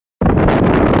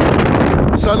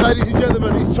So ladies and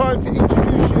gentlemen, it's time to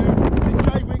introduce you to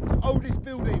Jaywick's oldest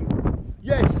building.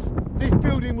 Yes, this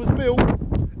building was built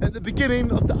at the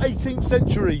beginning of the 18th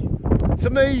century.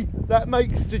 To me, that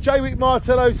makes the Jaywick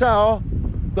Martello Tower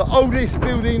the oldest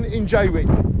building in Jaywick.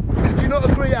 Do you not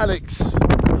agree, Alex? It's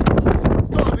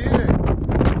got to be, isn't it?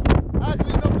 How can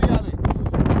it not be, Alex?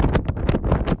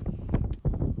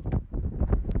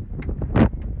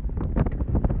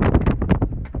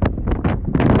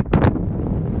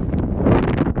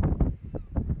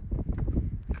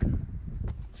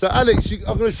 So Alex,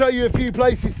 I'm going to show you a few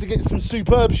places to get some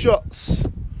superb shots.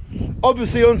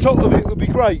 Obviously on top of it would be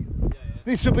great.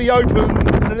 This will be open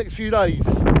in the next few days.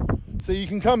 So you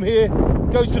can come here,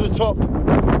 go to the top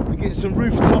and get some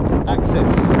rooftop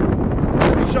access.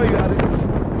 Let me show you, Alex,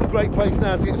 a great place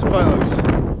now to get some photos.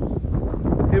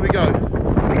 Here we go.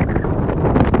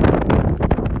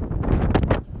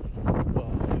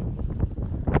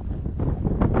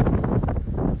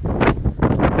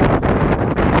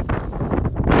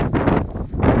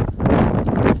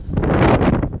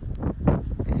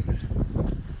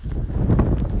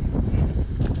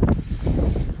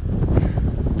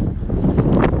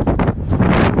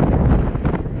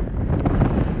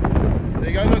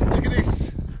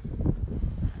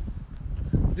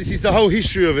 This is the whole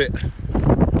history of it.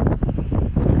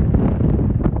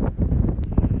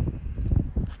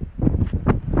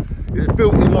 It was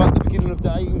built in like the beginning of the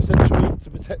 18th century to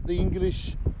protect the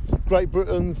English, Great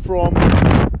Britain from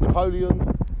Napoleon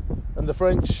and the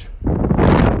French.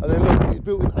 And then look, it was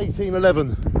built in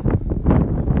 1811.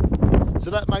 So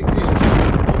that makes this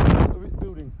a rich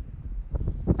building.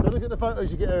 So look at the photos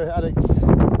you get here, Alex.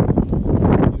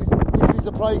 This is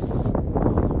the place.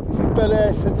 This is Bel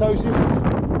Air, St Joseph.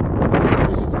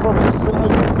 This is the province of St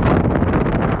Joseph.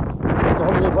 There's a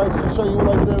holiday place. I can show you all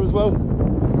over there as well.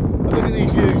 And look at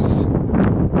these views.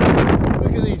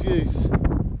 Look at these views.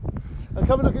 And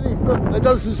come and look at these. Look, they've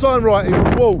done some sign writing on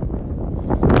the wall.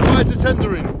 Tied to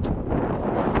tendering.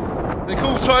 They're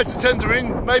called Tied to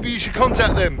Tendering. Maybe you should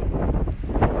contact them.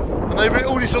 And they've written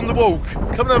all this on the wall.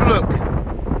 Come and have a look.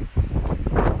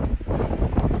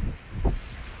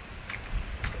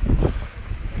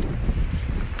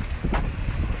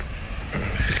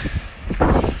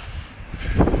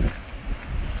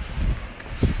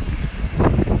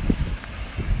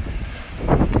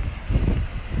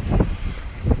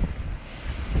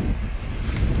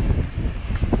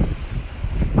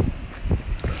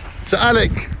 So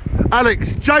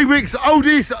Alex, Jaywick's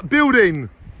oldest building.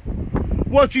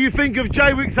 What do you think of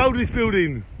Jaywick's oldest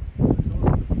building?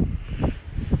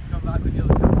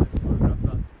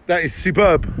 That is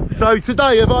superb. So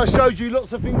today, have I showed you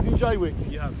lots of things in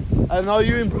Jaywick? You have. And are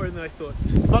you much more than I thought?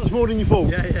 Much more than you thought?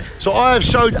 Yeah. So I have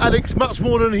showed Alex much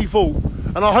more than he thought.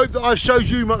 And I hope that I've showed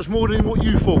you much more than what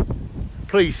you thought.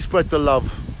 Please spread the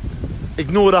love.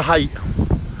 Ignore the hate.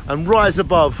 And rise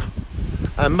above.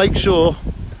 And make sure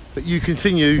that you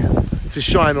continue to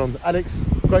shine on. Alex,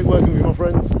 great working with you, my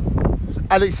friends.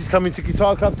 Alex is coming to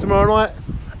Guitar Club tomorrow night.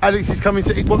 Alex is coming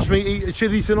to watch me eat a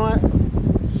chili tonight. Yeah.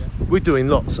 We're doing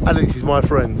lots. Alex is my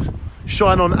friend.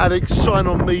 Shine on Alex, shine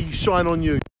on me, shine on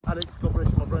you. Alex, God bless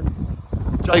you, my friend.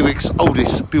 Jaywick's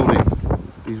oldest building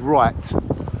is right.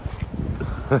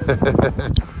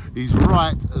 He's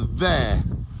right there.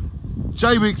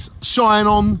 Jaywick's Shine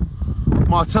On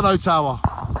Martello Tower.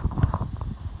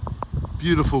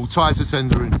 Beautiful, tied to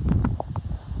tendering.